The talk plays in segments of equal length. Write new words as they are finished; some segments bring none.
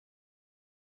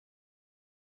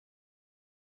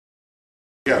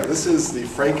Yeah, this is the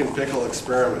Pickle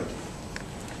experiment.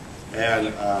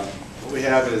 And what we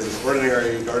have is an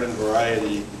ordinary garden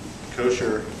variety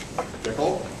kosher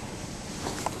pickle,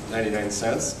 99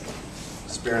 cents,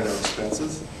 spare no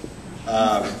expenses.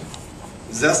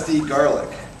 Zesty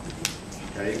garlic.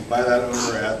 Okay, you can buy that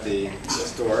over at the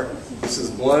store. This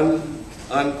is one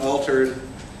unaltered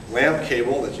lamp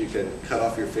cable that you can cut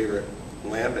off your favorite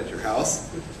lamp at your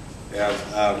house. And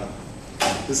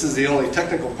this is the only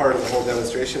technical part of the whole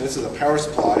demonstration. This is a power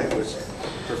supply, which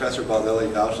Professor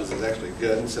Baldelli vouches is actually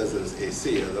good and says it is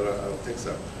AC, although I don't think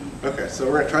so. Okay, so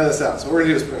we're going to try this out. So what we're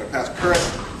going to do is we're going to pass current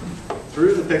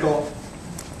through the pickle,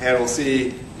 and we'll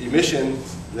see emission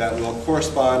that will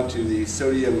correspond to the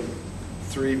sodium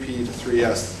 3P to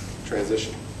 3S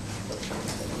transition.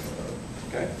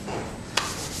 Okay?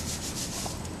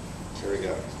 Here we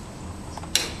go.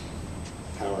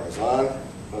 Power is on.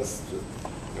 Let's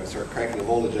start cranking the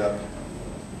voltage up.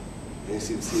 And you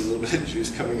see a little bit of juice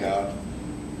coming out.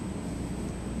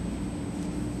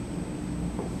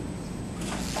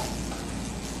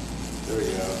 There we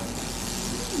go.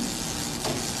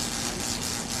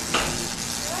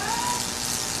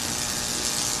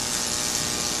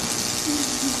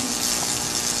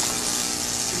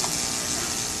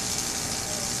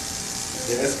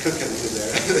 Yeah, it's cooking in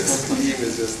there. This steam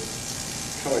is just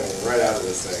coming right out of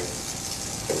this thing.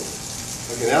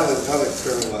 Okay, now the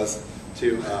experiment was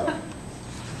to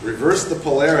reverse the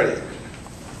polarity.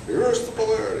 Reverse the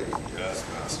polarity. Yes,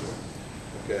 master.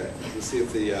 Okay, let's see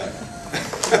if the...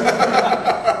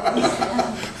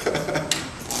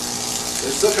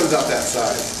 it still comes out that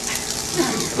side.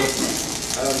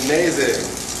 Amazing.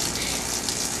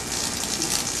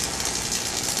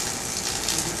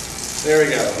 There we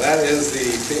go. That is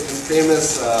the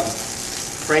famous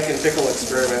Pickle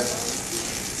experiment.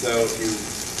 So if you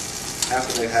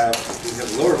happen to have, you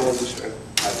have lower voltage and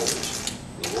high voltage.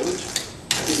 Low voltage?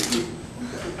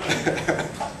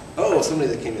 Oh, somebody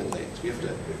that came in late. We have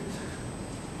to.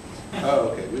 Oh,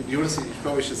 okay. You want to see? You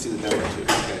probably should see the number too.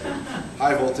 Okay.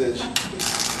 High voltage.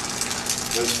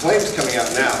 There's flames coming out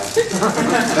now.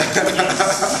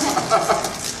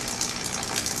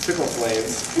 Pickle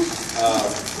flames.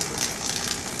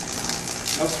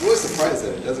 I was really surprised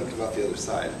that it doesn't come out the other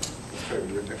side. Let's try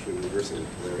actually reversing the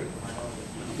polarity.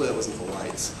 Hopefully that wasn't the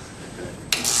lights. Okay.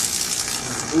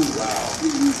 Ooh, wow.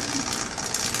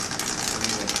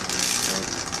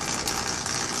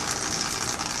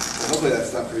 Well, hopefully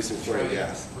that's not producing fluorine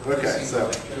gas. Okay, so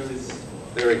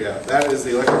there we go. That is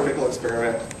the Pickle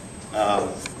experiment.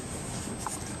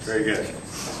 Very good.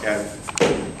 And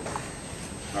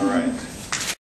all right.